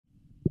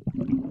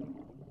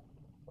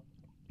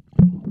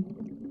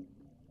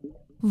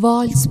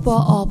والس با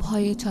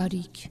آبهای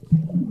تاریک،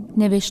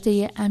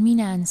 نوشته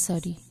امین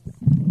انصاری،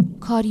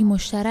 کاری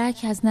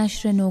مشترک از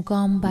نشر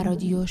نوگام و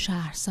رادیو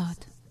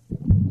شهرزاد.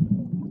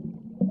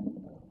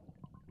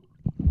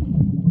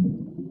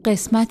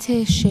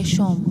 قسمت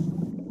ششم.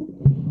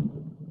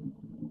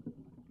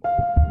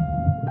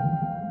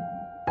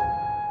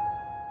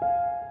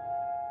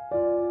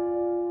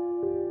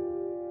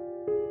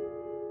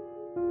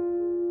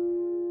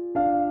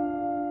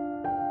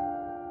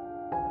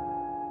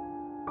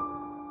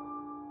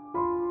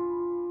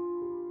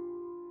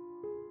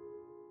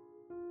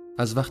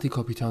 از وقتی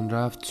کاپیتان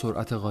رفت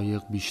سرعت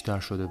قایق بیشتر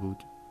شده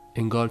بود.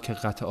 انگار که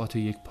قطعات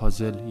یک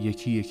پازل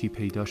یکی یکی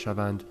پیدا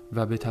شوند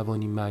و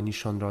بتوانی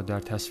معنیشان را در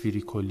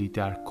تصویری کلی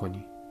درک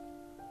کنی.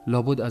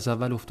 لابد از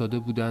اول افتاده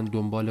بودند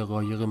دنبال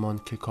قایقمان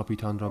که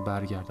کاپیتان را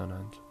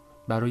برگردانند.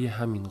 برای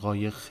همین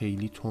قایق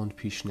خیلی تند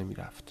پیش نمی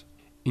رفت.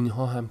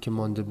 اینها هم که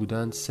مانده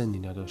بودند سنی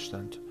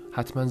نداشتند.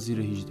 حتما زیر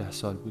 18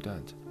 سال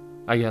بودند.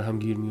 اگر هم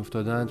گیر می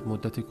افتادند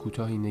مدت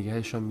کوتاهی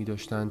نگهشان می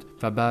داشتند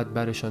و بعد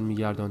برشان می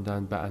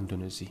گرداندند به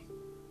اندونزی.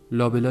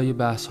 لابلای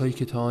بحث هایی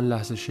که تا آن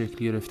لحظه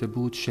شکل گرفته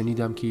بود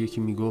شنیدم که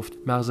یکی می گفت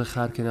مغز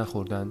خر که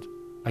نخوردند.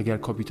 اگر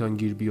کاپیتان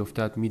گیر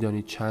بیفتد می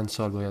دانید چند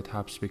سال باید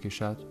حبس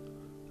بکشد؟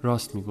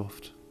 راست می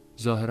گفت.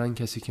 ظاهرا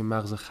کسی که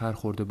مغز خر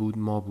خورده بود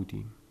ما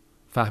بودیم.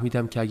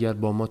 فهمیدم که اگر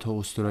با ما تا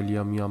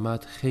استرالیا می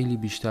آمد خیلی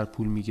بیشتر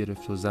پول می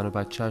گرفت و زن و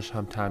بچهش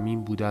هم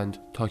تأمین بودند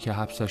تا که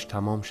حبسش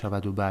تمام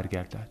شود و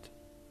برگردد.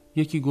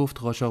 یکی گفت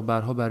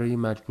قاچاقبرها برای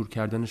مجبور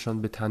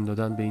کردنشان به تن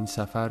دادن به این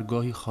سفر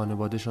گاهی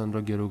خانوادهشان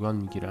را گروگان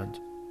می گیرند.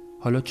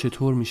 حالا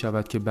چطور می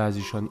شود که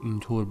بعضیشان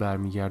اینطور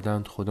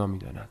برمیگردند خدا می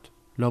داند.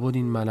 لابد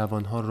این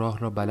ملوانها راه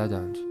را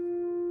بلدند.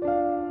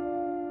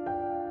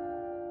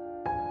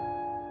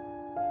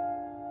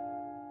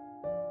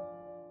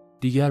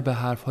 دیگر به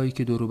حرفهایی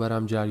که دور و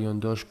برم جریان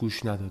داشت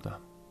گوش ندادم.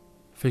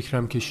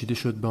 فکرم کشیده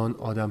شد به آن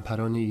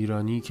آدمپران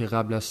ایرانی که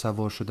قبل از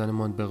سوار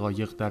شدنمان به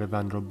قایق در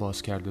ون را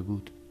باز کرده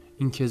بود.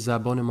 اینکه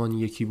زبانمان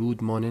یکی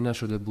بود مانع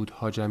نشده بود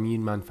حاج امیر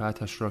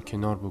منفعتش را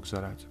کنار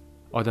بگذارد.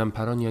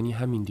 آدمپران یعنی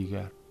همین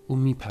دیگر. او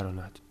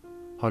میپراند.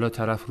 حالا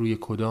طرف روی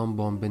کدام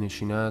بام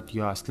بنشیند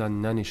یا اصلا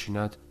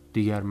ننشیند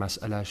دیگر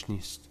مسئلهش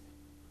نیست.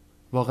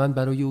 واقعا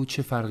برای او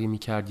چه فرقی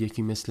میکرد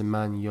یکی مثل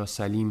من یا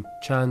سلیم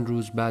چند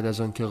روز بعد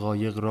از آن که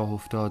قایق راه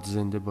افتاد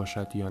زنده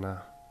باشد یا نه.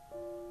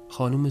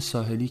 خانم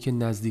ساحلی که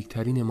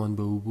نزدیکترینمان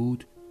به او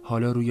بود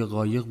حالا روی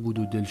قایق بود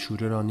و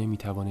دلشوره را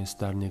نمیتوانست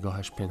در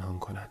نگاهش پنهان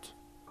کند.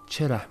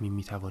 چه رحمی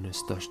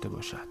میتوانست داشته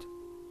باشد؟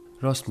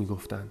 راست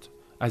میگفتند.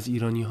 از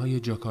ایرانی‌های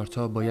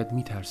جاکارتا باید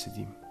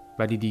میترسیدیم.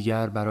 ولی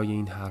دیگر برای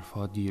این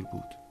حرفها دیر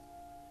بود.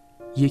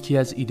 یکی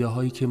از ایده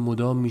هایی که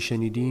مدام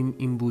میشنیدیم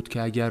این بود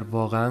که اگر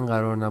واقعا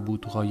قرار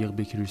نبود قایق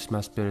به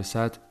کریسمس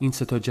برسد این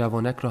سه تا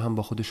جوانک را هم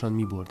با خودشان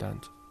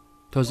میبردند.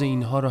 تازه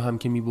اینها را هم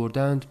که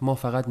میبردند ما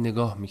فقط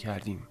نگاه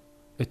میکردیم.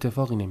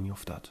 اتفاقی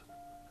نمیافتاد.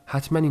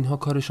 حتما اینها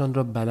کارشان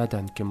را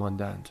بلدند که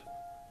ماندند.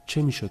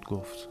 چه میشد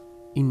گفت؟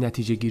 این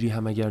نتیجه گیری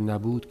هم اگر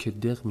نبود که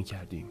دق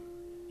میکردیم.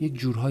 یک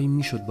جورهایی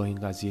میشد با این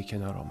قضیه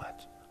کنار آمد.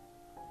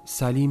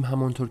 سلیم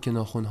همانطور که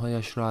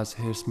ناخن‌هایش را از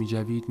حرص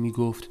می‌جوید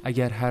می‌گفت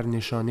اگر هر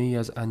نشانه‌ای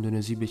از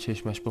اندونزی به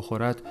چشمش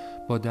بخورد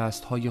با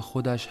دست‌های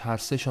خودش هر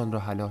سه‌شان را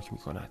هلاک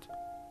می‌کند.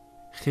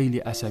 خیلی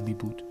عصبی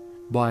بود.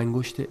 با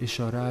انگشت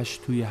اشاره‌اش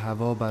توی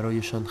هوا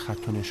برایشان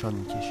خط و نشان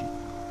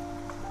می‌کشید.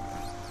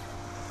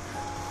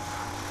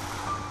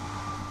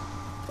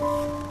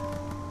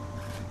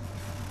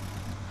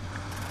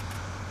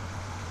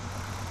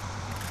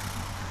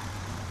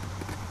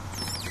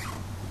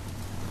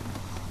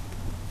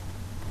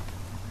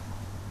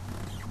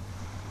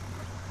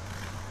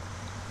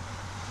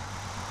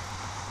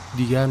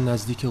 دیگر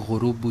نزدیک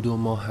غروب بود و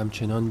ما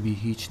همچنان بی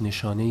هیچ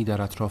نشانه‌ای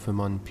در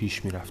اطرافمان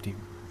پیش می رفتیم.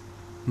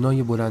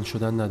 نای بلند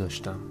شدن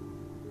نداشتم.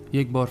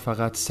 یک بار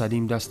فقط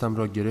سلیم دستم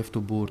را گرفت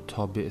و برد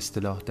تا به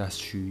اصطلاح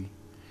دستشویی.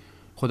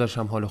 خودش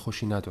هم حال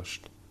خوشی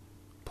نداشت.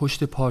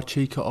 پشت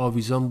پارچه‌ای که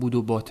آویزان بود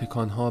و با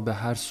تکانها به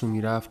هر سو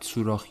می رفت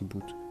سوراخی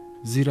بود.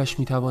 زیرش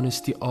می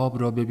توانستی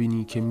آب را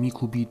ببینی که می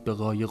کوبید به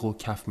قایق و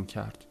کف می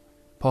کرد.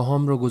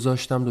 پاهام را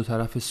گذاشتم دو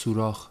طرف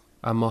سوراخ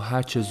اما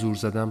هر چه زور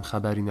زدم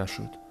خبری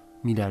نشد.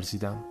 می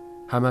لرزیدم.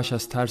 همش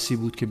از ترسی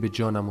بود که به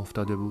جانم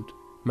افتاده بود.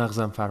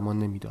 مغزم فرمان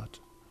نمیداد.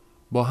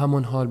 با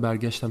همان حال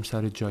برگشتم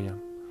سر جایم.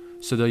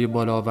 صدای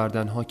بالا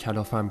آوردن ها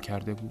کلافم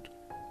کرده بود.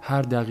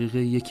 هر دقیقه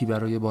یکی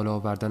برای بالا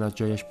آوردن از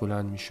جایش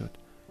بلند می شد.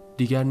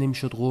 دیگر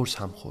نمیشد قرص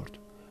هم خورد.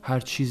 هر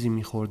چیزی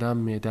می خوردم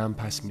معده‌ام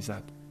پس می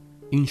زد.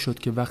 این شد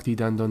که وقتی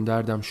دندان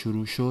دردم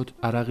شروع شد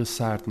عرق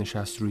سرد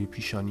نشست روی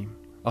پیشانیم.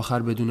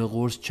 آخر بدون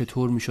قرص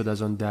چطور می شد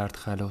از آن درد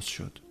خلاص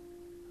شد؟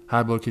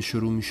 هر بار که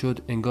شروع می شد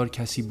انگار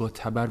کسی با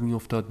تبر می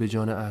افتاد به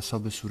جان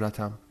اعصاب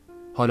صورتم.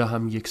 حالا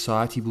هم 1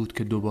 ساعتی بود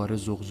که دوباره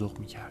زغزغ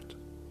می کرد.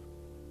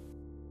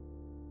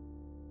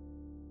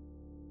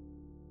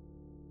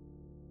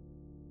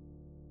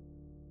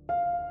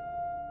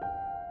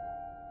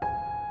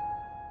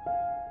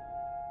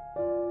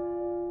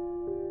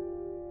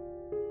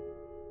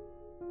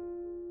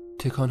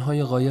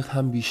 تکانهای قایق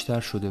هم بیشتر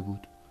شده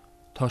بود.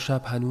 تا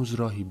شب هنوز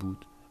راهی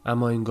بود.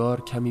 اما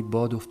انگار کمی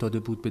باد افتاده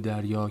بود به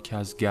دریا که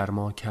از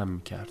گرما کم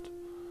می‌کرد.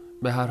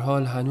 به هر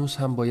حال هنوز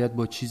هم باید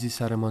با چیزی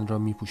سرمان را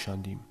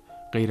می‌پوشاندیم.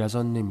 غیر از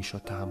آن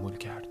نمی‌شد تحمل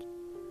کرد.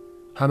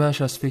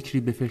 همه‌اش از فکری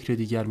به فکر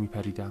دیگر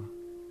می‌پریدم.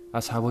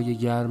 از هوای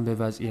گرم به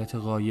وضعیت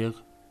قایق،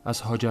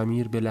 از حاج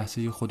امیر به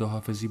لحظه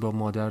خداحافظی با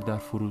مادر در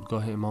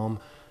فرودگاه امام،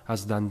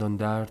 از دندان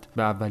درد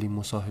به اولین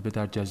مصاحبه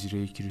در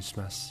جزیره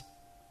کریسمس.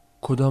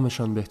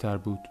 کدامشان بهتر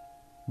بود؟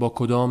 با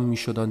کدام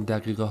میشد آن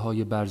دقیقه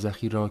های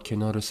برزخی را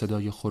کنار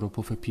صدای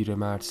خروپف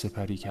پیرمرد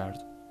سپری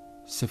کرد؟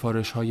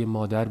 سفارش های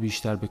مادر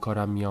بیشتر به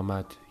کارم می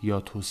آمد یا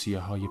توصیه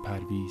های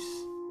پرویز؟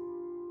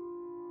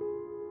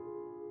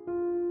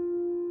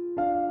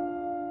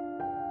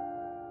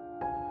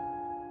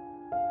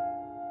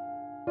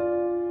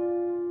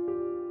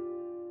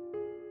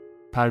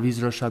 پرویز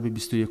را شب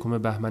 21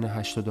 بهمن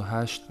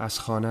 88 از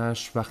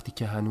خانه‌اش وقتی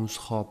که هنوز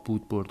خواب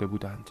بود برده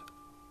بودند.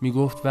 می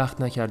گفت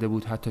وقت نکرده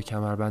بود حتی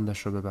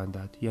کمربندش را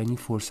ببندد، یعنی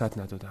فرصت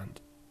ندادند.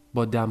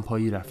 با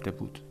دمپایی رفته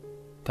بود.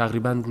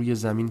 تقریبا روی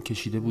زمین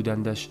کشیده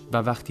بودندش و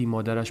وقتی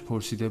مادرش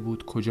پرسیده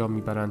بود کجا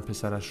میبرند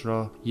پسرش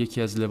را،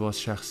 یکی از لباس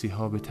شخصی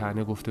ها به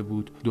طعنه گفته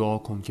بود دعا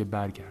کن که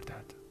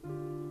برگردد.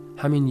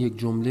 همین یک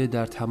جمله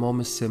در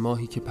تمام 3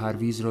 ماهی که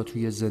پرویز را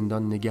توی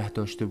زندان نگه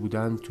داشته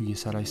بودند توی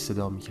سرش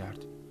صدا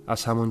میکرد.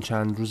 از همون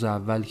چند روز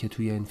اول که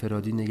توی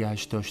انفرادی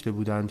نگهش داشته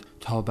بودند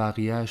تا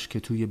بقیهش که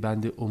توی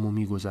بند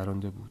عمومی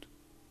گذرانده بود.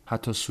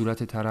 حتی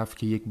صورت طرف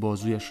که یک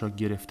بازویش را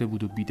گرفته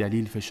بود و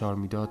بیدلیل فشار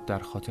میداد در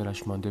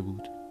خاطرش مانده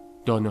بود.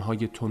 دانه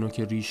های تنک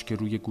ریش که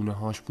روی گونه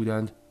هاش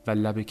بودند و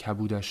لب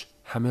کبودش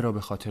همه را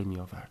به خاطر می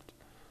آورد.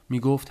 می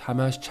گفت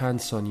همهش چند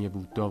ثانیه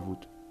بود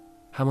داوود.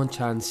 همان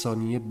چند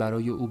ثانیه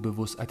برای او به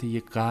وسعت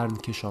یک قرن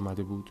کش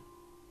آمده بود.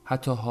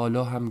 حتی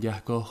حالا هم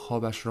گهگاه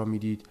خوابش را می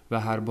دید و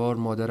هر بار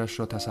مادرش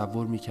را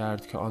تصور می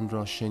کرد که آن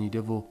را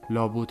شنیده و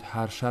لابد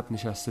هر شب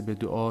نشسته به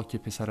دعا که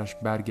پسرش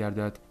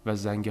برگردد و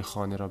زنگ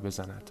خانه را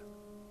بزند.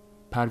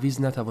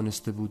 پرویز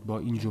نتوانسته بود با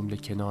این جمله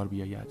کنار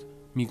بیاید.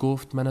 می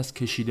گفت من از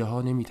کشیده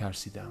ها نمی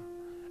ترسیدم.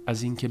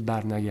 از اینکه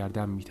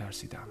برنگردم می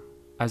ترسیدم.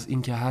 از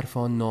اینکه حرف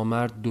آن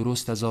نامرد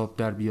درست از آب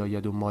در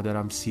بیاید و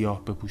مادرم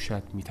سیاه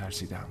بپوشد می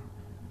ترسیدم.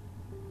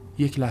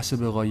 یک لحظه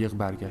به قایق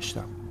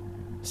برگشتم.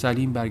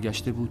 سلیم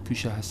برگشته بود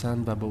پیش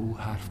حسن و با او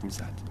حرف می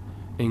زد.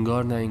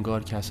 انگار نه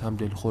انگار که از هم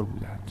دلخور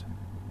بودند.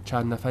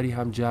 چند نفری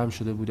هم جمع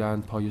شده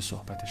بودند پای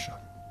صحبتشان.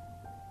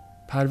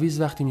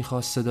 پرویز وقتی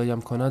میخواست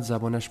صدایم کند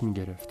زبانش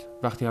میگرفت.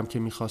 وقتی هم که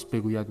میخواست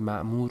بگوید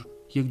مأمور،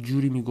 یک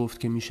جوری میگفت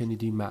که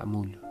میشنیدی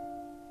معمول.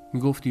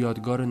 میگفت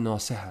یادگار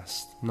ناصح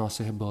است،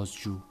 ناصح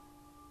بازجو.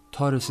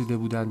 تا رسیده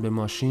بودند به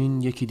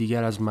ماشین، یکی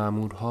دیگر از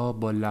مأمورها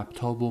با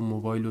لپتاپ و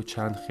موبایل و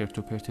چند خرت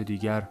و پرت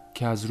دیگر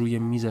که از روی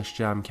میزش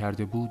جمع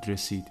کرده بود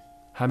رسید.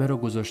 همه را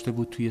گذاشته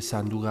بود توی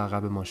صندوق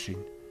عقب ماشین،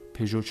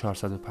 پژو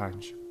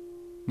 405.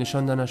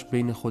 نشاندنش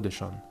بین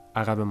خودشان،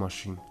 عقب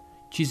ماشین.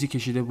 چیزی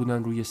کشیده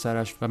بودن روی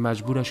سرش و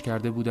مجبورش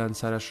کرده بودن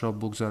سرش را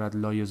بگذارد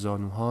لای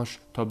زانوهاش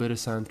تا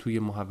برسند توی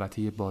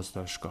محوطه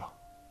بازداشتگاه.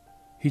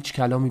 هیچ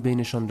کلامی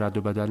بینشان رد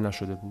و بدل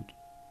نشده بود.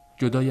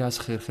 جدای از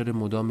خرخر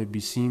مدام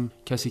بیسیم،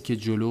 کسی که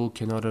جلو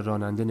کنار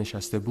راننده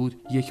نشسته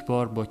بود، یک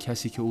بار با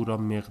کسی که او را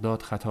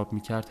مقداد خطاب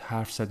می‌کرد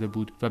حرف زده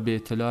بود و به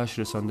اطلاعش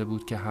رسانده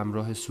بود که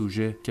همراه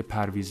سوژه که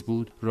پرویز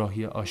بود،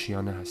 راهی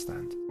آشیانه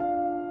هستند.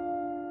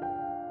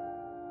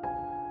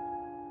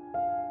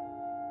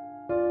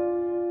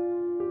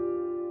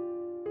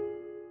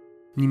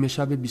 نیمه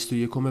شب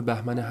 21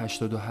 بهمن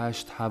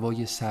 88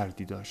 هوای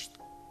سردی داشت.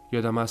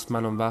 یادم است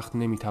من آن وقت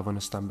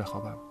نمیتوانستم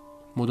بخوابم.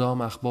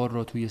 مدام اخبار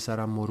را توی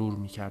سرم مرور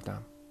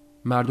میکردم.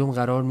 مردم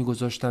قرار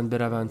میگذاشتند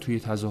بروند توی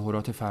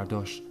تظاهرات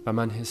فرداش و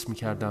من حس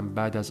میکردم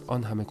بعد از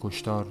آن همه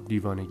کشتار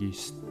دیوانگی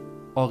است.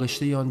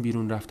 آغشته آن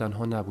بیرون رفتن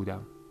ها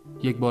نبودم.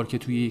 یک بار که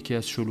توی یکی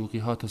از شلوغی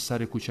ها تا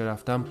سر کوچه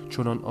رفتم،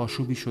 چنان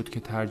آشوبی شد که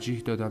ترجیح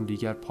دادم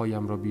دیگر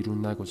پایم را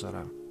بیرون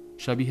نگذارم.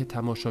 شبیه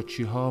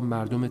تماشاچی ها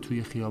مردم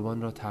توی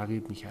خیابان را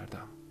تعقیب می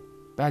کردم.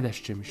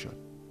 بعدش چه می شد؟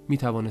 می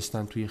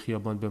توانستند توی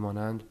خیابان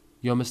بمانند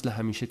یا مثل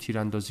همیشه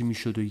تیراندازی می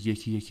شد و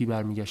یکی یکی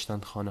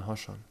برمیگشتند خانه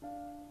هاشان؟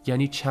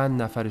 یعنی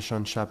چند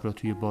نفرشان شب را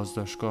توی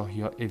بازداشتگاه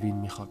یا اوین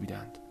می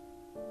خوابیدند.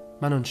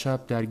 من آن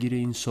شب درگیر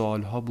این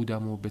سوال ها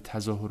بودم و به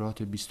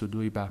تظاهرات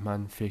 22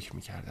 بهمن فکر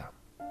می کردم.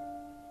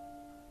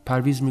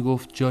 پرویز می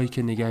گفت جایی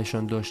که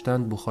نگهشان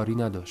داشتند بخاری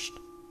نداشت.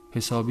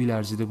 حسابی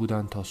لرزیده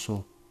بودند تا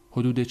صبح.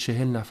 حدود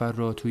 40 نفر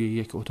را توی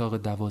یک اتاق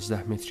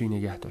 12 متری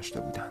نگه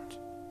داشته بودند.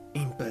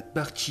 این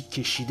بدبخت چی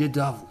کشیده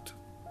داوود؟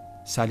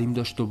 سلیم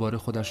داشت دوباره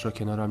خودش را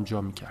کنارم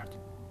جا می کرد.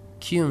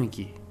 کیو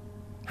میگی؟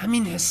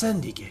 همین حسن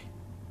دیگه.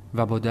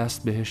 و با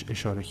دست بهش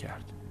اشاره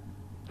کرد.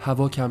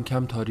 هوا کم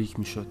کم تاریک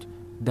می شد.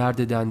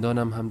 درد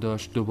دندانم هم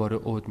داشت دوباره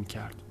عود می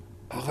کرد.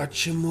 آقا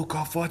چه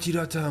مکافاتی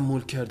را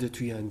تحمل کرده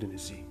توی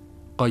اندونزی؟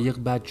 قایق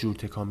بد جور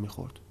تکان می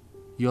خورد.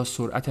 یا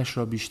سرعتش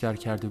را بیشتر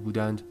کرده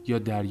بودند یا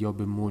دریا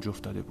به موج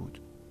افتاده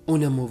بود.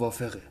 اون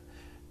موافقه.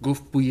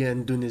 گفت بوی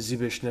اندونزی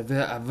بشنوه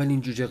اول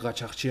این جوجه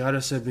قاچاقچی ها را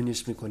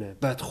سربینیس میکنه،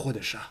 بعد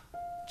خودشه.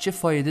 چه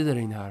فایده داره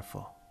این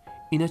حرفا؟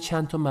 اینا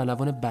چند تا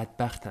ملوان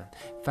بدبختن.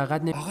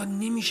 فقط آقا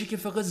نمیشه که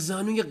فقط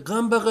زانوی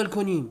غم بغل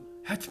کنیم.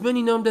 حتما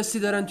اینا هم دستی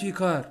دارن توی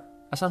کار.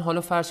 اصلا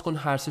حالا فرض کن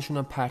هر سه‌شون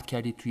هم پرت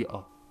کردید توی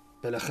آب.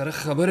 بالاخره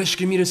خبرش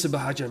که میرسه به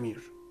حاج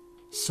امیر.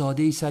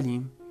 ساده ای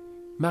سلیم،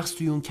 مغز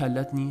توی اون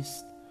کلت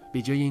نیست؟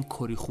 به جای این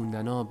کری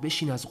خوندنا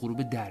بشین از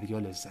غروب دریا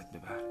لذت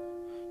ببر.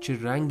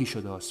 چه رنگی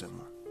شده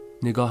آسمون.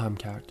 نگاه هم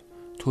کرد،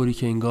 طوری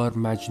که انگار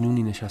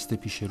مجنونی نشسته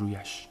پیش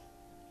رویش.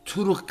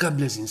 تو رو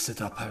قبل از این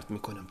ستا پرت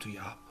میکنم توی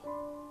آب.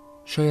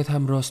 شاید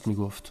هم راست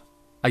میگفت.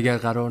 اگر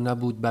قرار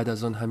نبود بعد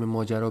از آن همه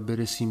ماجرا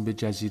برسیم به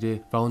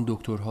جزیره و آن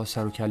دکترها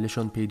سر و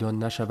کله‌شان پیدا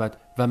نشود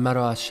و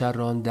مرا از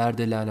شر آن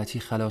درد لعنتی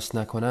خلاص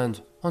نکنند،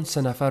 آن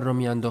 3 نفر را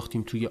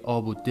میانداختیم توی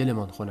آب و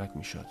دلمان خنک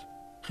میشد.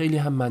 خیلی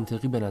هم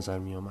منطقی به نظر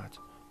می آمد.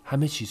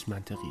 همه چیز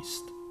منطقی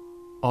است.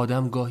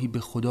 آدم گاهی به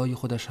خدای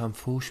خودش هم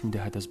فوش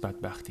میدهد از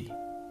بدبختی،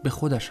 به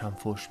خودش هم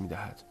فوش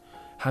میدهد.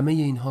 همه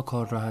اینها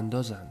کار راه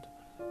اندازند.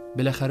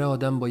 بالاخره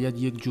آدم باید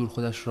یک جور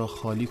خودش را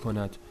خالی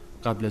کند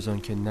قبل از آن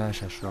که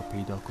نعشش را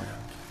پیدا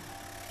کند.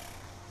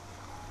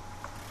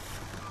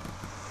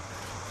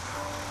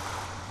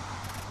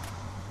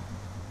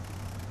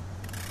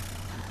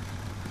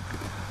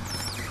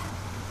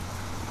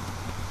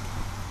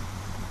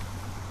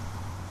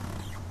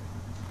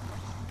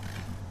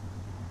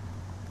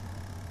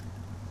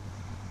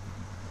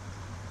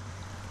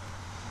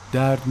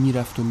 درد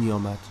میرفت و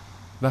میآمد.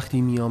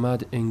 وقتی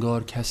میآمد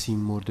انگار کسی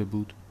مرده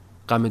بود.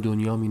 غم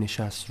دنیا می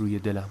نشست روی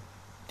دلم.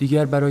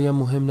 دیگر برایم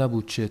مهم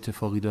نبود چه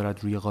اتفاقی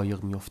دارد روی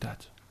قایق میافتد.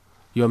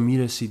 یا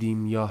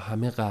میرسیدیم یا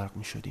همه غرق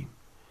میشدیم.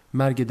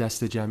 مرگ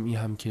دست جمعی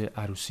هم که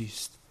عروسی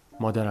است،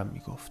 مادرم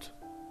میگفت.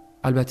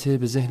 البته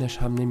به ذهنش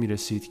هم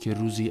نمیرسید که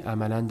روزی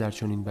عملاً در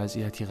چنین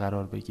وضعیتی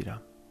قرار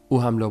بگیرم.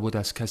 او هم لابد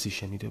از کسی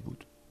شنیده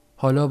بود.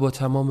 حالا با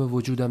تمام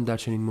وجودم در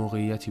چنین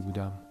موقعیتی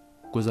بودم.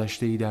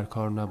 گذشته‌ای در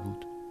کار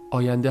نبود.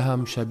 آینده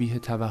هم شبیه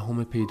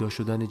توهم پیدا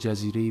شدن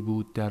جزیره‌ای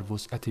بود در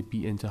وسعت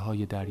بی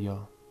انتهای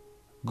دریا.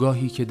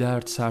 گاهی که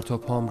درد سر تا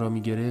پام را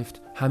می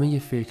گرفت، همه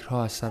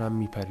فکرها از سرم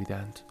می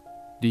پریدند.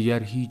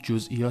 دیگر هیچ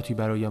جزئیاتی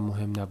برایم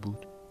مهم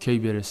نبود. کی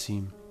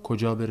برسیم؟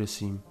 کجا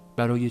برسیم؟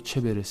 برای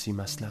چه برسیم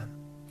اصلاً؟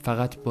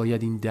 فقط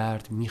باید این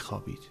درد می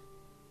خوابید.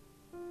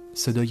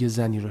 صدای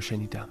زنی را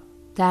شنیدم.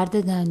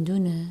 درد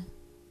دندونه؟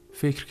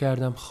 فکر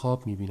کردم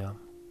خواب می بینم.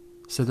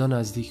 صدا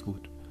نزدیک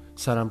بود.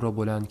 سرم را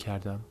بلند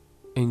کردم.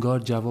 انگار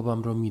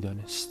جوابم را می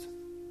دانست.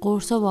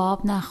 قرصا با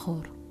آب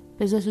نخور.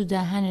 بذار تو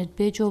دهنت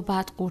بجو و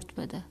بعد قورت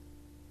بده.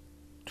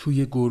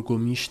 توی گرگ و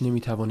میش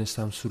نمی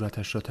توانستم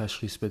صورتش را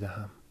تشخیص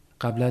بدهم.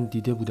 قبلا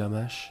دیده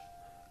بودمش.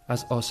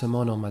 از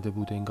آسمان آمده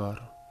بود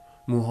انگار.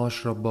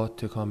 موهاش را باد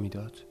تکان می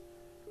داد.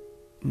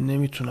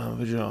 نمیتونم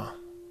بجا.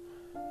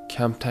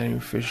 کمترین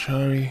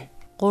فشاری.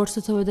 قرص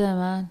تو بده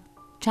من.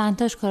 چند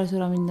تاش کارتو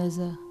را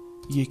میندازه؟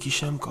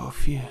 یکیشم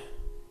کافیه.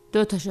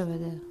 2 تاشو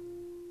بده.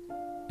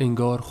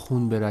 انگار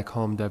خون به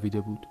رگهام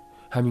دویده بود.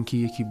 همین که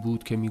یکی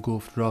بود که می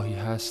گفت راهی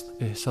هست،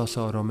 احساس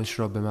آرامش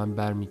را به من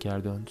بر می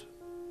گرداند.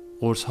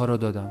 قرص ها را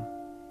دادم.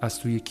 از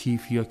توی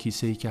کیف یا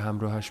کیسه‌ای که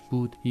همراهش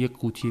بود یک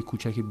قوطی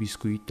کوچک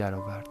بیسکویت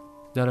درآورد.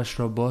 درش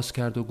را باز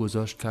کرد و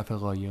گذاشت کف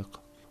قایق.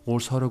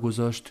 قرص ها را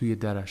گذاشت توی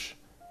درش.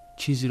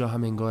 چیزی را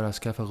هم انگار از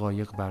کف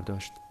قایق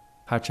برداشت،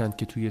 هرچند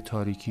که توی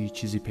تاریکی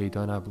چیزی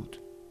پیدا نبود.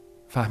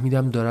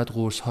 فهمیدم دارد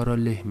قرص ها را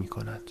له می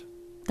کند.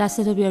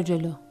 دستتو بیار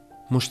جلو.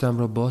 مشتم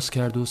را باز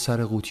کرد و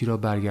سر قوطی را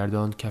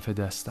برگرداند کف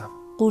دستم.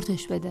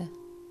 قورتش بده.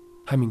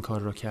 همین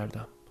کار را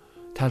کردم.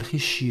 تلخی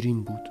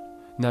شیرین بود.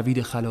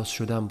 نوید خلاص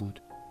شدن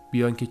بود.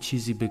 بیان که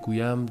چیزی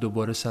بگویم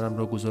دوباره سرم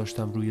را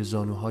گذاشتم روی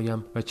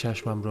زانوهایم و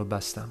چشمم را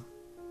بستم.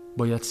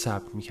 باید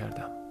صبر می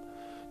کردم.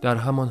 در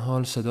همان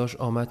حال صداش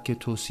آمد که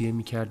توصیه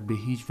می کرد به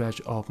هیچ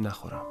وجه آب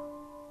نخورم.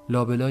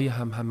 لابلای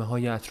همهمه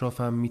های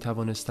اطرافم می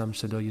توانستم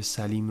صدای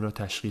سلیم را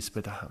تشخیص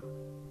بدهم.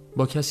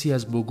 با کسی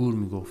از بگور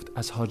می گفت،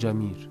 از حاج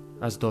امیر،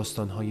 از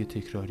داستانهای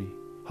تکراری.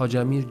 حاج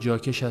امیر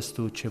جاکش است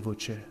و چه و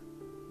چه.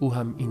 او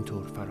هم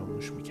اینطور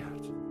فراموش می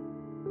کرد.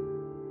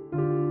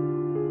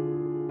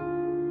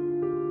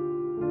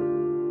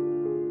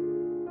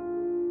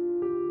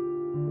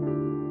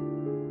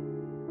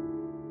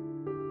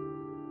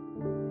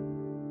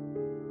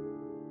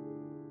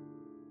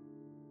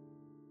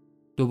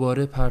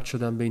 دوباره پرت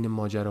شدم بین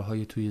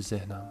ماجراهای توی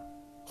ذهنم.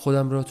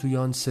 خودم را توی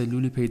آن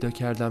سلولی پیدا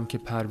کردم که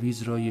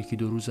پرویز را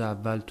 1-2 روز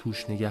اول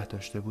توش نگه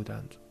داشته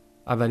بودند.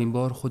 اولین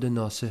بار خود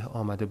ناصح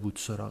آمده بود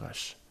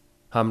سراغش.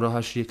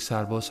 همراهش یک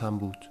سرباز هم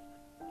بود.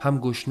 هم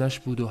گشنش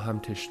بود و هم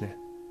تشنه.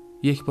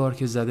 یک بار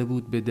که زده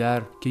بود به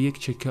در که یک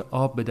چکه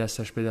آب به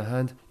دستش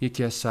بدهند،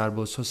 یکی از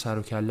سربازها سر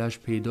و کله‌اش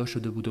پیدا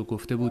شده بود و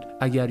گفته بود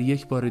اگر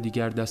یک بار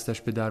دیگر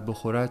دستش به در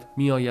بخورد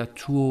میآید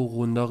تو و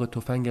قنداق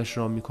تفنگش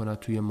را میکند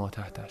توی ما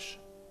تحتش.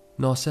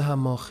 ناصح هم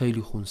ما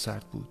خیلی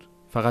خونسرد بود.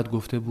 فقط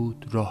گفته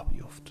بود راه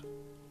بیفت.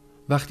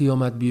 وقتی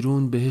آمد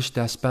بیرون بهش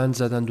دستبند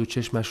زدند و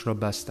چشمش را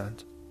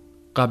بستند.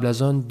 قبل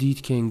از آن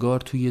دید که انگار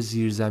توی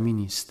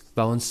زیرزمینی است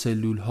و آن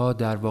سلولها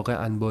در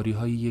واقع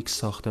انباری‌های یک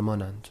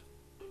ساختمانند.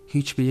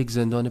 هیچ به یک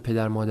زندان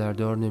پدر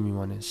مادردار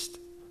نمی‌مانست.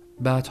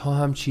 بعدها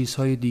هم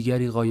چیزهای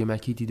دیگری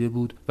قایمکی دیده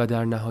بود و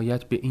در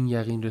نهایت به این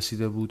یقین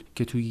رسیده بود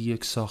که توی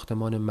یک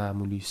ساختمان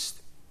معمولی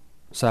است.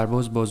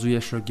 سرباز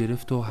بازویش را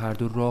گرفت و هر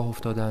دو راه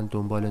افتادند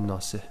دنبال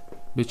ناصح.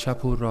 به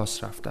چپ و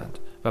راست رفتند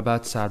و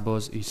بعد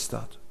سرباز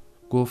ایستاد.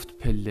 گفت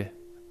پله.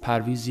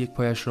 پرویز یک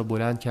پایش را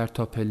بلند کرد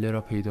تا پله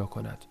را پیدا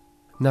کند.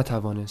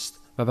 نتوانست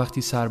و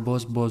وقتی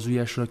سرباز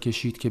بازویش را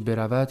کشید که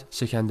برود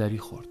سکندری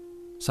خورد.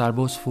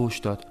 سرباز فوش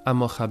داد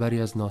اما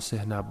خبری از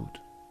ناصح نبود.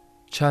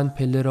 چند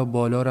پله را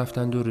بالا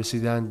رفتند و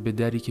رسیدند به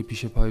دری که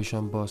پیش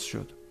پایشان باز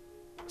شد.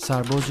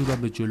 سرباز او را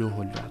به جلو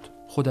هل داد.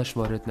 خودش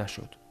وارد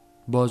نشد.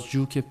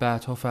 بازجو که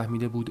بعدها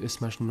فهمیده بود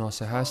اسمش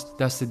ناصح است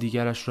دست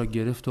دیگرش را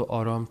گرفت و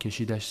آرام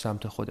کشیدش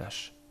سمت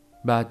خودش.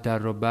 بعد در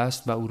را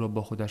بست و او را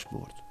با خودش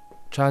برد.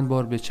 چند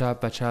بار به چپ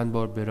و چند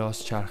بار به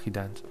راست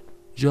چرخیدند.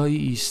 جایی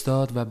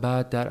ایستاد و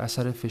بعد در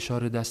اثر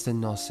فشار دست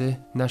ناصح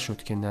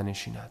نشد که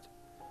ننشیند.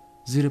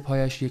 زیر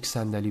پایش یک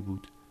صندلی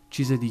بود.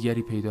 چیز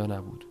دیگری پیدا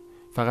نبود.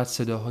 فقط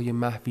صداهای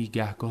محوی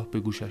گهگاه به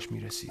گوشش می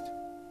رسید.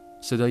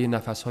 صدای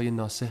نفسهای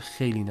ناصح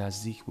خیلی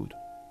نزدیک بود.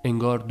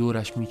 انگار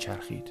دورش می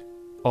چرخید.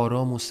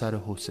 آرام و سر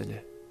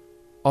حوصله.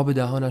 آب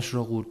دهانش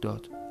را قورت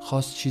داد.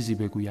 خواست چیزی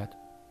بگوید.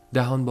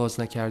 دهان باز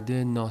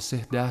نکرده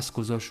ناصح دست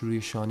گذاشت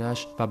روی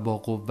شانش و با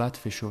قوت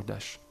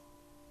فشردش.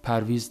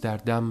 پرویز در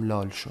دم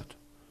لال شد.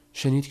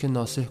 شنید که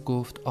ناصح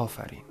گفت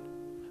آفرین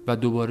و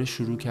دوباره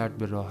شروع کرد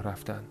به راه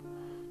رفتن.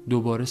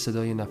 دوباره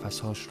صدای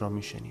نفسهاش را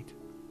می شنید.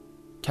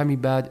 کمی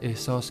بعد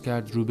احساس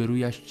کرد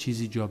روبرویش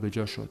چیزی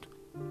جابجا شد.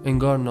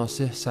 انگار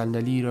ناصح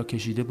صندلی را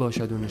کشیده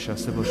باشد و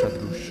نشسته باشد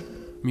روش.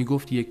 می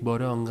گفت یک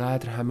باره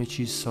آنقدر همه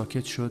چیز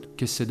ساکت شد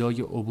که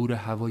صدای عبور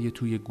هوای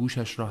توی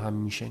گوشش را هم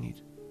می شنید.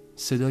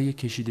 صدای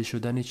کشیده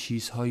شدن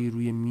چیزهایی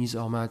روی میز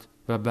آمد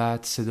و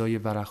بعد صدای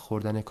ورق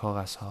خوردن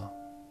کاغذها.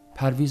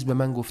 پرویز به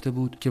من گفته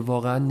بود که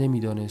واقعا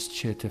نمیدانست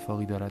چه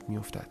اتفاقی دارد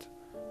میافتد.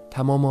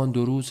 تمام آن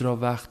 2 روز را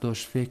وقت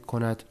داشت فکر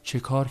کند چه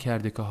کار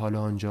کرده که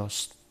حالا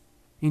آنجاست.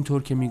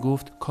 اینطور که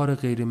میگفت کار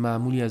غیر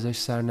معمولی ازش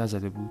سر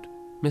نزده بود.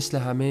 مثل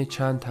همه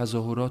چند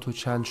تظاهرات و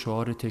چند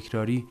شعار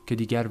تکراری که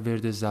دیگر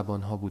ورد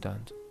زبانها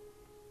بودند.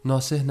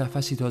 ناصح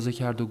نفسی تازه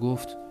کرد و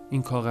گفت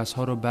این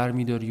کاغذها را بر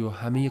می‌داری و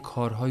همه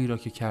کارهایی را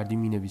که کردی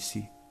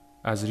می‌نویسی.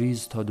 از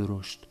ریز تا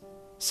درشت.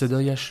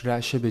 صدایش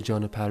رعشه به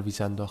جان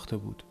پرویز انداخته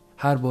بود.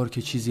 هر بار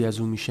که چیزی از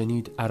او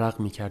میشنید عرق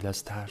میکرد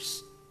از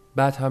ترس.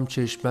 بعد هم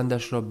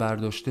چشمبندش را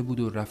برداشته بود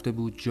و رفته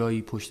بود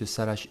جایی پشت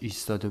سرش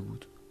ایستاده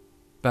بود.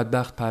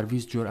 بدبخت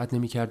پرویز جرأت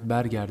نمیکرد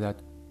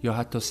برگردد یا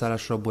حتی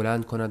سرش را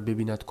بلند کند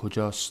ببیند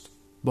کجاست.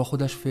 با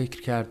خودش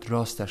فکر کرد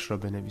راستش را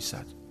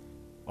بنویسد.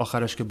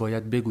 آخرش که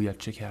باید بگوید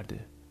چه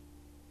کرده.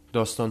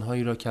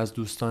 داستانهایی را که از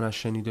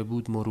دوستانش شنیده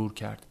بود مرور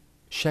کرد.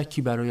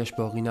 شکی برایش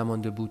باقی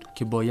نمانده بود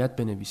که باید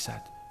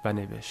بنویسد و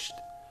نوشت.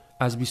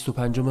 از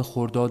 25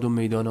 خرداد و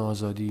میدان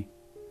آزادی،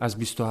 از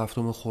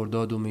 27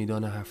 خرداد و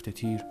میدان هفته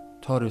تیر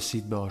تا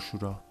رسید به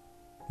عاشورا.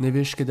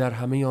 نوشت که در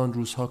همه آن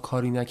روزها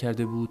کاری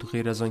نکرده بود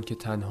غیر از آن که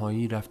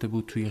تنهایی رفته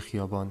بود توی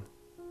خیابان.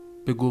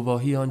 به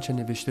گواهی آنچه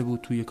نوشته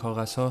بود توی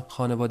کاغذها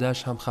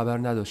خانواده‌اش هم خبر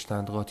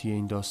نداشتند قاطی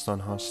این داستان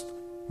هاست.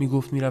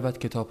 میگفت میرود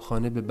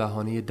کتابخانه به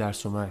بهانه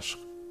درس و مشق.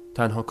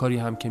 تنها کاری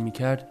هم که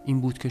میکرد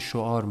این بود که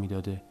شعار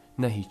میداده،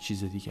 نه هیچ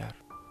چیز دیگر.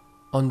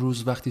 آن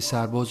روز وقتی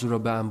سرباز را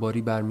به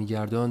انباری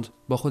برمیگرداند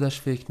با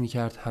خودش فکر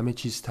میکرد همه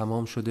چیز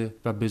تمام شده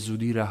و به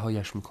زودی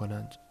رهایش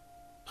میکنند.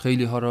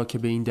 خیلی ها را که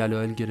به این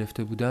دلایل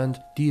گرفته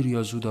بودند دیر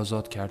یا زود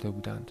آزاد کرده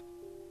بودند.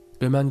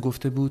 به من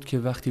گفته بود که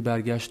وقتی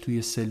برگشت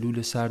توی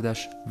سلول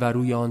سردش و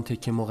روی آن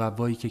تکه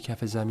مقوایی که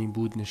کف زمین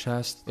بود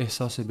نشست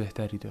احساس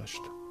بهتری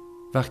داشت.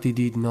 وقتی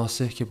دید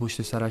ناصح که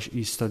پشت سرش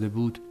ایستاده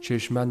بود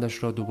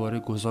چشمندش را دوباره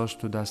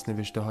گذاشت و دست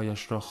نوشته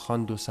هایش را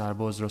خواند و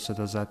سرباز را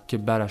صدا زد که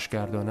برش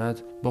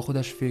گرداند، با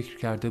خودش فکر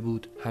کرده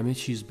بود همه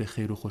چیز به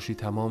خیر و خوشی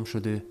تمام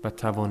شده و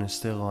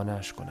توانسته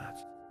قانعش کند.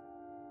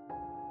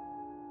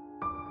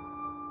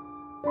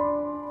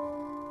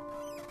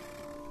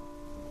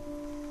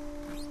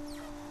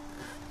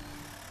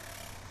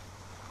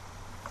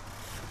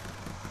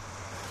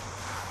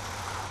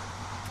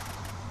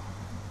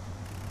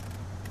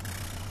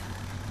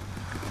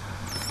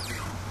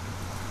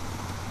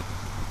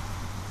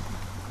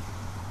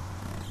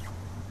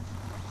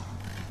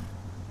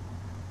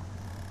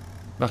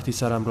 وقتی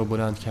سرم را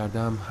بلند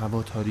کردم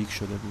هوا تاریک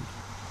شده بود.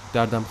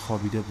 دردم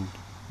خوابیده بود.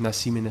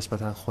 نسیم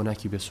نسبتاً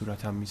خنکی به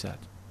صورتم میزد.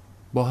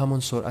 با همان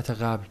سرعت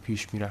قبل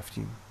پیش می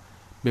رفتیم.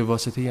 به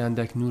واسطه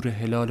اندک نور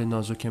هلال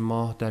نازک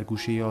ماه در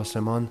گوشه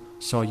آسمان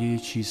سایه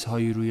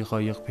چیزهایی روی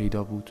قایق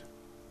پیدا بود.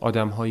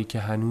 آدمهایی که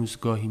هنوز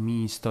گاهی می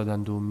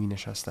ایستادند و می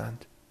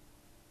نشستند.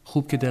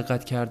 خوب که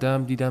دقت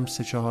کردم دیدم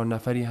 3-4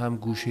 نفری هم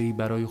گوشه‌ای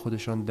برای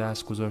خودشان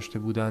دست گذاشته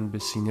بودند به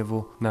سینه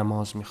و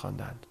نماز می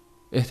خواندند.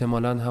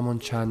 احتمالاً همان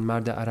چند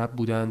مرد عرب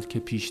بودند که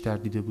پیشتر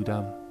دیده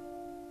بودم.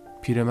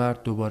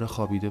 پیرمرد دوباره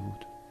خوابیده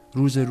بود.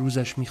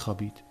 روزش می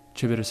خوابید،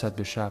 چه برسد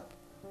به شب.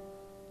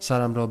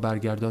 سرم را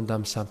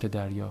برگرداندم سمت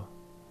دریا.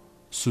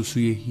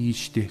 سوسوی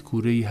هیچ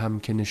دهکوره‌ای هم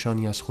که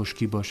نشانی از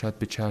خشکی باشد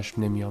به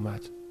چشم نمی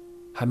آمد.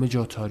 همه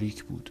جا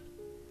تاریک بود.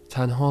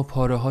 تنها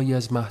پاره‌هایی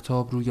از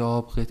مهتاب روی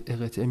آب قطعه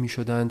قطعه می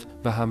شدند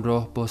و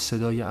همراه با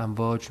صدای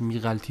امواج می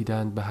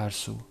غلطیدند به هر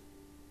سو.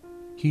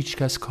 هیچ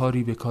کس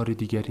کاری به کار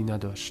دیگری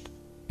نداشت.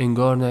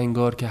 انگار نه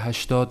انگار که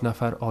 80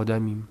 نفر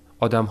آدمیم،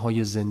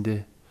 آدم‌های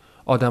زنده،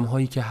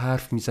 آدم‌هایی که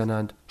حرف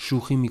میزنند،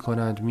 شوخی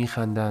میکنند،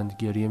 میخندند،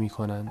 گریه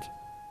میکنند.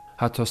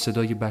 حتی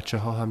صدای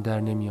بچه‌ها هم در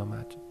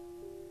نمیآمد.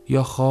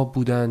 یا خواب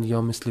بودند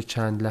یا مثل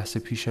چند لحظه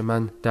پیش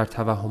من در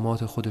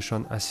توهمات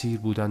خودشان اسیر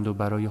بودند و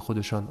برای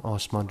خودشان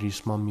آسمان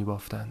ریسمان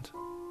می‌بافتند.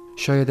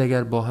 شاید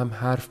اگر با هم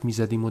حرف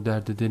می‌زدیم و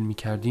درد دل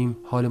می‌کردیم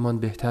حالمان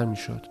بهتر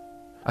می‌شد.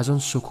 از آن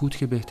سکوت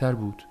که بهتر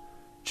بود،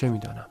 چه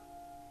می‌دانم.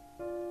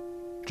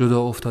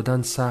 جدا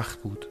افتادن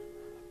سخت بود،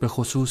 به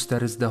خصوص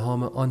در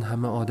ازدحام آن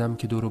همه آدم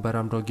که دور و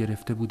برم را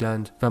گرفته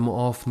بودند و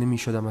معاف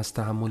نمی‌شدم از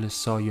تحمل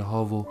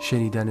سایه‌ها و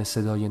شنیدن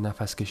صدای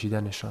نفس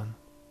کشیدنشان.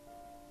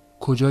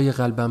 کجای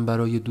قلبم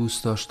برای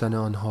دوست داشتن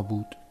آنها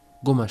بود؟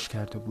 گمش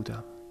کرده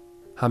بودم.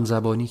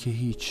 همزبانی که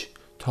هیچ،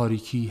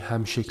 تاریکی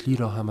همشکلی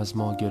را هم از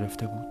ما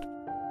گرفته بود.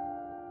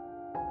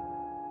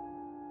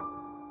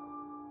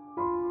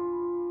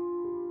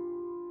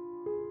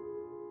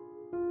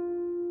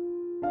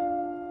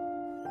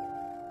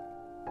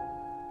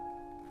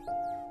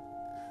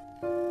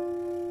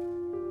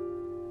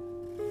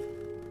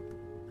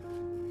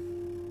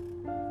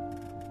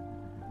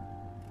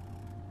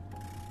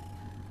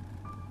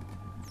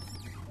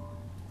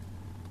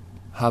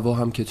 هوا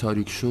هم که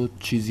تاریک شد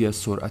چیزی از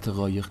سرعت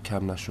قایق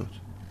کم نشد.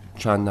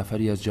 چند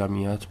نفری از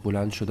جمعیت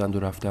بلند شدند و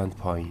رفتند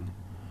پایین.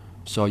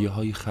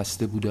 سایه‌های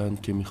خسته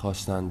بودند که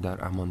می‌خواستند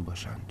در امان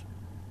باشند.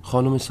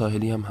 خانم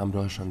ساحلی هم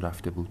همراهشان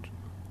رفته بود.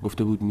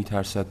 گفته بود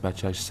می‌ترسد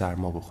بچه‌اش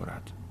سرما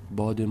بخورد.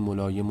 باد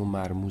ملایم و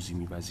مرموزی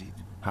می‌وزید.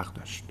 حق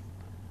داشت.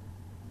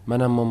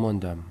 من اما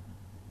ماندم.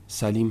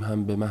 سلیم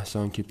هم به محض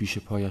آنکه پیش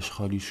پایش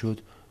خالی شد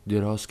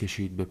دراز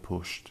کشید به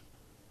پشت.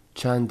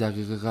 چند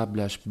دقیقه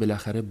قبلش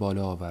بالاخره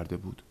بالا آورده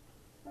بود.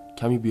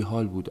 کمی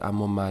بیحال بود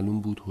اما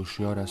معلوم بود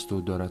هوشیار است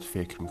و دارد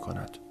فکر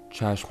می‌کند.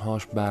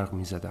 چشمهاش برق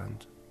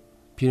می‌زدند.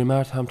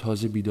 پیرمرد هم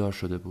تازه بیدار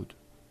شده بود.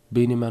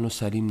 بین من و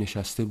سلیم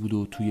نشسته بود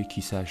و توی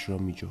کیسه‌اش را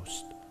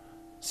می‌جست.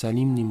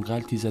 سلیم نیم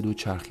غلطی زد و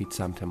چرخید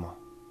سمت ما.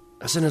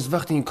 اصلا از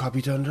وقتی این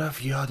کاپیتان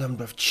رفت یادم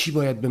رفت چی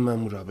باید به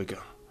مأمورا بگم.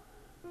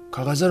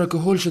 کاغذا را که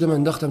هول شده من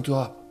انداختم تو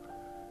آب.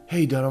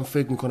 هی دارم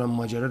فکر می‌کنم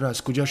ماجرا را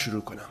از کجا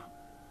شروع کنم.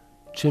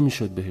 چه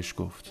میشد بهش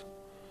گفت؟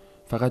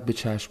 فقط به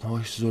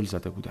چشمهاش زل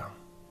زده بودم.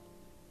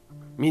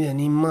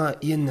 میدونی ما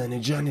یه ننه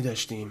جانی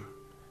داشتیم،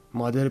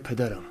 مادر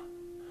پدرم.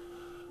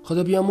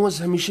 خدا بیامرز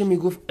همیشه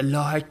میگفت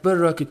الله اکبر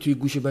را که توی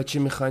گوش بچه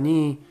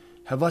میخوانی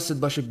حواست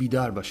باشه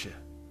بیدار باشه،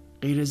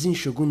 غیر از این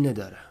شگون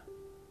نداره.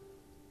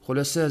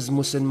 خلاصه از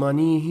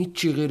مسلمانی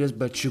هیچی غیر از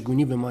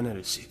بچگونی به ما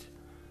نرسید.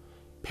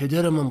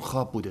 پدرم هم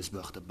خواب بود از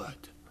بخت بد.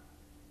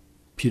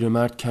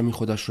 پیرمرد کمی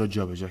خودش را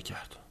جابجا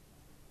کرد.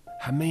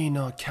 همه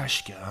اینا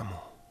کشکه عمو.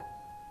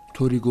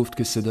 طوری گفت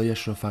که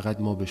صدایش را فقط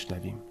ما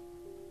بشنویم.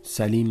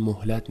 سلیم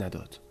مهلت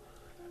نداد.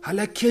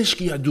 حالا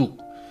کشک یا دوغ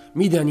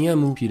میدانی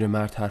عمو؟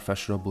 پیرمرد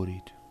حرفش را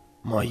برید.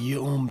 ما یه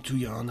عمر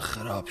توی آن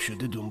خراب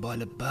شده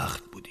دنبال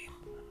بخت بودیم.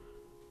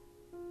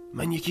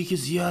 من یکی که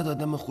زیاد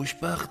آدم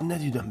خوشبخت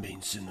ندیدم به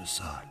این سن و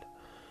سال.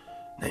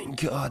 نه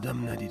اینکه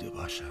آدم ندیده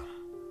باشم،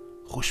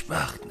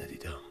 خوشبخت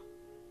ندیدم.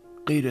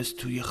 غیر از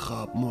توی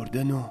خواب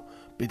مردن و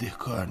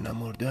بدهکار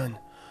نمردن.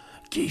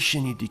 کی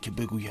شنیدی که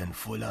بگوین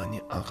فلانی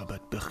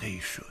عاقبت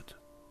بخیر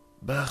شد؟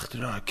 بخت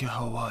را که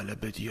حواله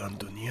بدیان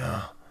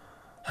دنیا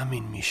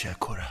همین میشه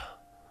کره.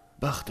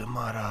 بخت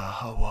ما را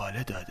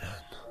حواله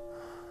دادن.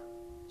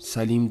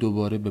 سلیم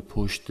دوباره به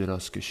پشت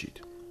دراز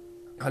کشید.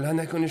 حالا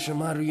نکنه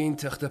شما روی این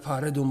تخت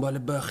پاره دنبال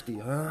بختی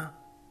ها؟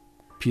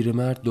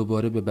 پیرمرد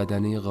دوباره به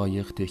بدنه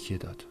قایق تکیه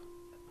داد.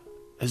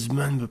 از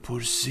من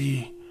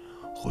بپرسی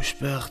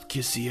خوشبخت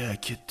کسیه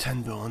که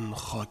تن به آن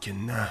خاک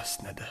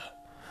نحس نده.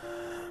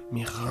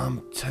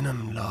 میخوام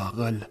تنم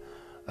لاقل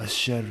از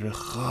شر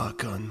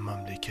خاک آن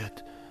مملکت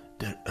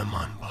در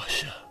امان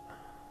باشه.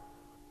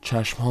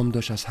 چشمهام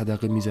داشت از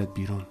حدقه میزد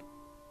بیرون.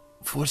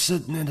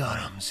 فرصت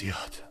ندارم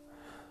زیاد.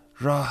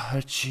 راه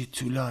هرچی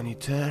طولانی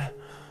تر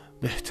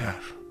بهتر.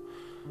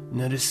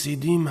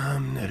 نرسیدیم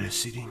هم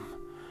نرسیدیم.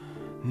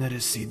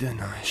 نرسیدن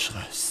عشق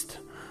است.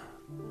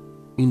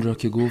 این را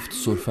که گفت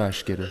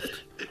سرفه‌اش گرفت.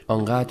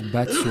 آنقدر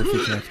بد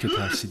سرفه کرد که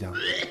ترسیدم.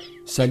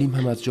 سلیم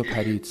هم از جا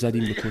پرید.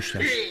 زدیم به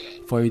پشتش.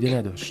 فایده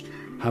نداشت.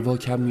 هوا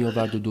کم می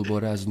آورد و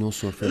دوباره از نو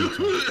سرفه می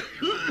کرد.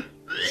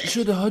 چی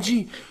شده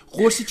حاجی؟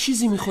 قرص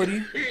چیزی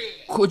میخوری؟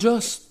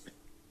 کجاست؟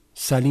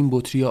 سلیم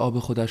بطری آب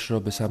خودش را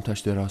به سمتش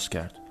دراز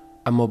کرد،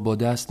 اما با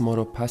دست ما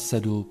را پس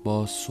زد و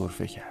باز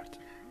سرفه کرد.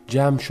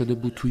 جمع شده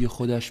بود توی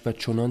خودش و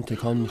چنان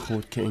تکان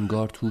میخورد که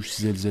انگار توش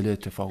زلزله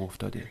اتفاق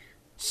افتاده.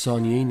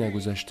 ثانیه‌ای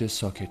نگذشته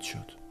ساکت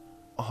شد.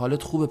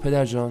 حالت خوبه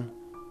پدر جان؟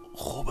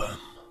 خوبم.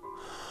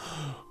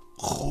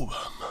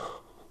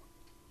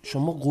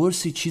 شما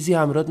قرصی چیزی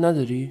همراه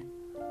نداری؟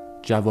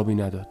 جوابی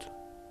نداد.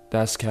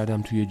 دست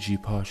کردم توی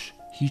جیبهاش.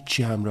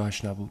 هیچی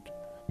همراهش نبود.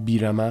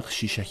 بیرمق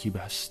شیشکی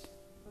بست.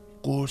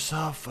 قرص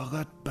ها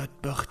فقط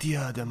بدبختی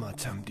آدم ها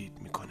تمدید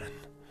میکنن.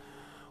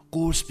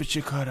 قرص به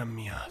چه کارم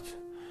میاد؟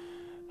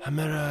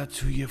 همه را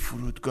توی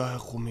فرودگاه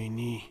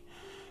خمینی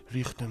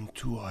ریختم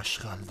تو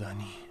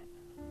آشغالدانی.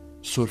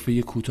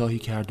 سرفه کوتاهی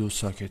کرد و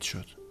ساکت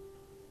شد.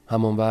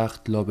 همان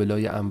وقت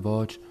لابلای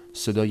امواج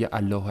صدای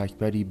الله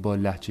اکبری با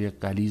لهجه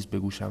غلیظ به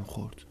گوشم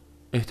خورد.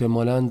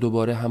 احتمالاً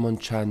دوباره همان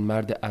چند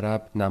مرد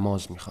عرب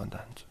نماز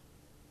می‌خواندند.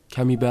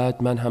 کمی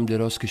بعد من هم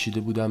دراز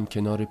کشیده بودم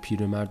کنار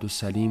پیرمرد و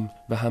سلیم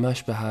و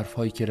همش به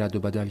حرفهایی که رد و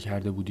بدل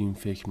کرده بودیم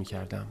فکر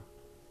می‌کردم.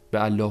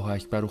 به الله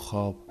اکبر و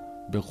خواب،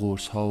 به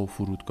قرص‌ها و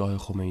فرودگاه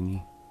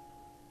خمینی.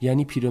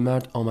 یعنی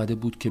پیرمرد آمده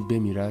بود که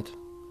بمیرد،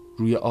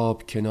 روی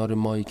آب کنار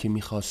مایی که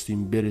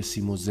می‌خواستیم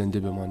برسیم و زنده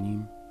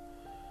بمانیم.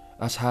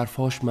 از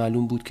حرفاش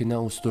معلوم بود که نه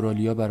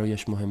استرالیا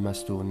برایش مهم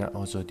است و نه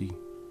آزادی.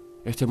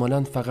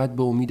 احتمالاً فقط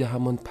به امید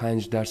همان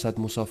 5%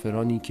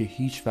 مسافرانی که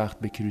هیچ وقت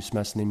به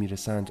کریسمس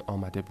نمیرسند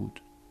آمده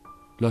بود.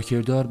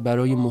 لاکردار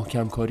برای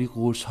محکمکاری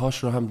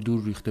قرص‌هاش را هم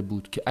دور ریخته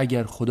بود که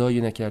اگر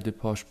خدای نکرده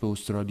پاش به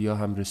استرالیا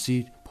هم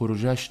رسید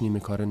پروژهش نیمه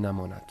کاره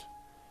نماند.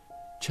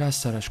 چه از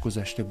سرش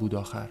گذشته بود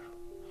آخر؟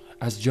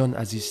 از جان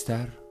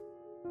عزیزتر؟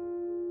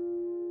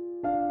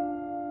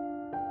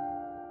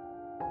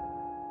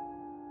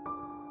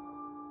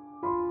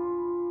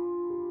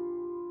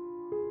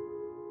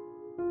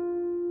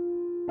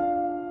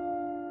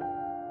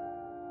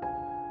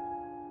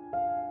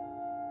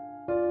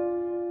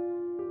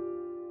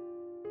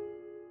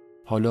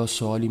 حالا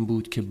سوال این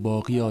بود که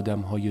باقی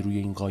آدم‌های روی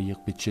این قایق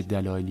به چه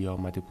دلایلی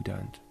آمده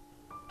بودند؟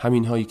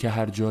 همین هایی که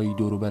هر جایی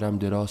دور و برم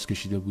دراز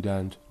کشیده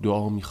بودند،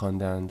 دعا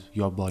می‌خواندند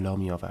یا بالا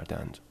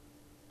می‌آوردند.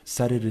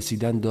 سر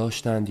رسیدن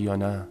داشتند یا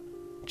نه؟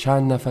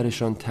 چند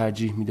نفرشان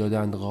ترجیح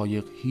می‌دادند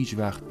قایق هیچ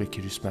وقت به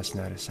کریسمس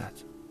نرسد؟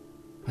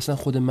 اصلا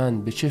خود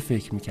من به چه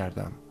فکر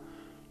می‌کردم؟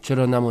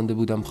 چرا نمانده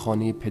بودم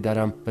خانه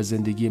پدرم و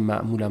زندگی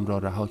معمولم را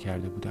رها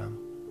کرده بودم؟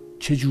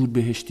 چه جور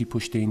بهشتی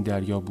پشت این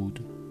دریا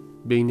بود؟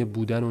 بین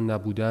بودن و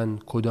نبودن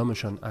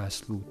کدامشان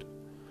اصل بود؟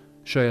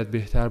 شاید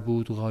بهتر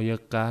بود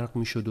قایق غرق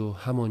می شد و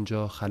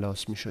همانجا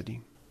خلاص می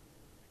شدیم.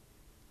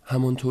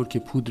 همانطور که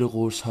پودر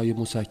قرص‌های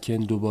مسکن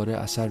دوباره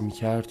اثر می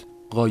کرد،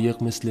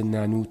 قایق مثل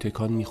ننو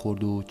تکان می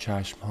خورد و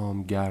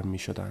چشمهام گرم می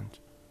شدند.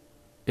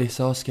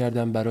 احساس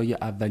کردم برای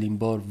اولین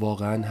بار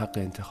واقعاً حق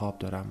انتخاب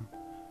دارم.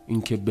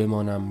 اینکه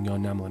بمانم یا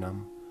نمانم،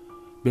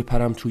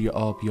 بپرم توی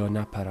آب یا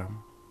نپرم،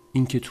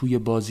 اینکه توی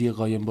بازی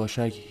قایم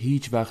باشک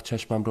هیچ وقت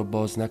چشمم را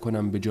باز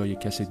نکنم به جای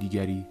کس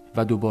دیگری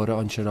و دوباره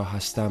آنچه را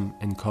هستم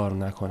انکار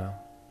نکنم.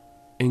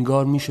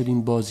 انگار می شد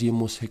این بازی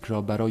مضحک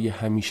را برای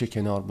همیشه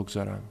کنار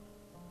بگذارم.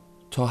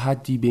 تا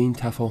حدی به این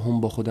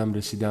تفاهم با خودم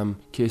رسیدم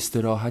که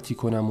استراحتی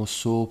کنم و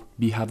صبح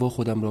بی هوا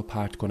خودم را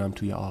پرت کنم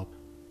توی آب،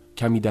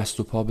 کمی دست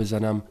و پا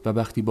بزنم و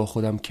وقتی با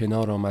خودم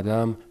کنار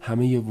آمدم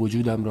همه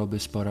وجودم را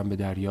بسپارم به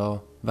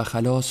دریا و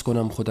خلاص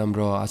کنم خودم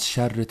را از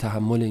شر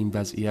تحمل این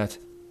وضعیت،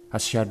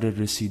 از شر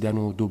رسیدن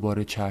و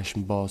دوباره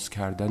چشم باز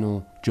کردن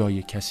و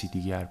جای کسی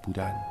دیگر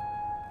بودن.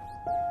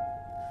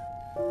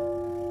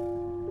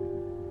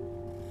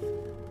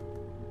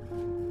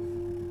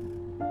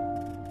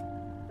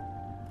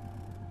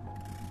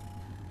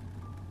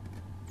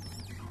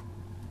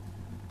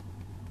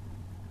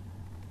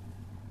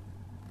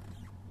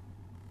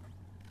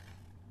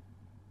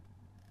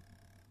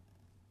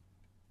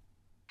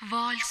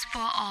 والس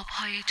با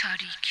آبهای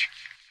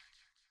تاریک.